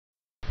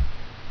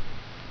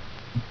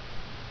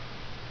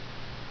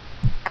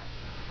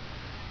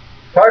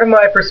Part of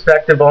my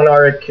perspective on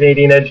our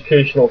Canadian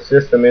educational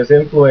system is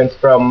influenced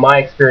from my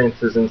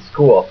experiences in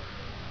school.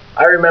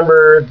 I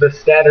remember the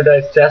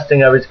standardized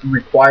testing I was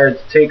required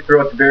to take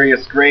throughout the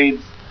various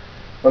grades.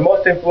 My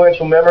most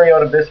influential memory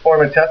out of this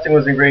form of testing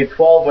was in grade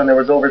 12 when there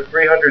was over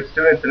 300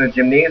 students in a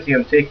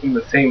gymnasium taking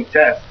the same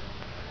test.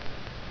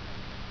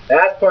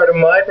 As part of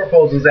my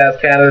proposals as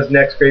Canada's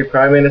next great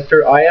Prime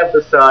Minister, I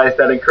emphasized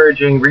that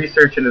encouraging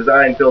research and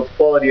design builds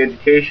quality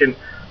education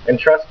and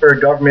trust for a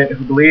government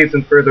who believes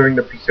in furthering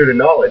the pursuit of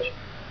knowledge.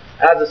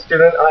 As a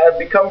student, I have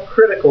become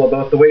critical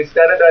about the way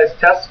standardized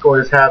test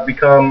scores have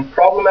become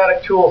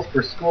problematic tools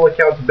for school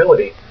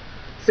accountability,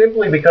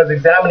 simply because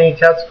examining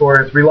test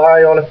scores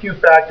rely on a few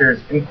factors,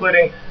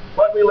 including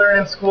what we learn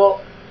in school,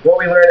 what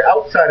we learn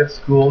outside of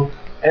school,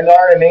 and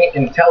our innate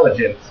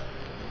intelligence.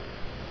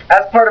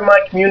 As part of my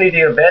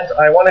community event,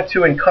 I wanted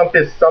to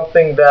encompass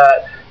something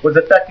that was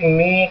affecting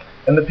me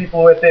and the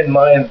people within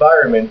my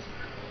environment.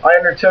 I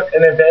undertook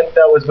an event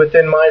that was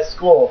within my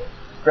school,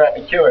 Grant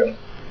MacEwan.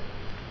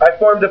 I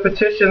formed a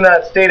petition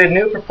that stated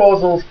new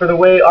proposals for the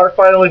way our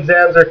final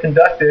exams are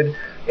conducted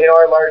in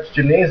our large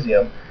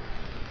gymnasium.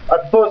 I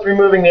proposed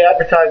removing the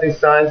advertising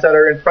signs that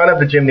are in front of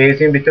the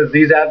gymnasium because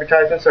these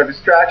advertisements are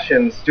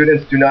distractions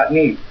students do not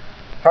need.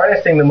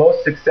 Harnessing the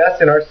most success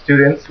in our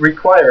students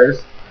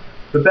requires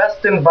the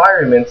best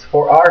environments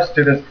for our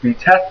students to be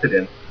tested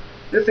in.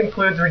 This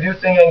includes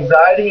reducing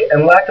anxiety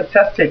and lack of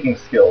test-taking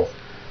skills.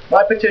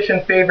 My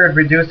petition favored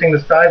reducing the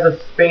size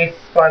of space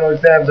final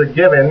exams are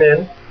given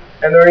in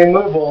and the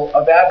removal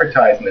of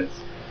advertisements.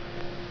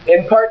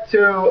 In part 2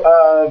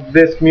 of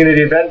this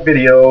community event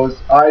videos,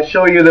 I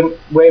show you the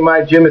way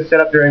my gym is set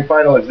up during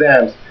final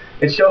exams.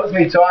 It shows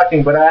me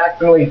talking, but I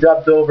accidentally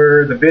dubbed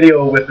over the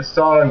video with a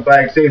song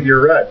by Xavier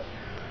Rudd.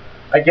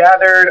 I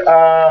gathered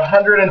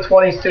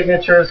 120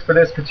 signatures for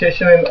this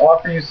petition and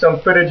offer you some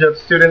footage of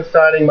students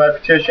signing my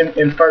petition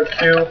in part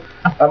 2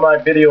 of my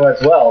video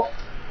as well.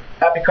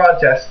 Happy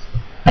contest!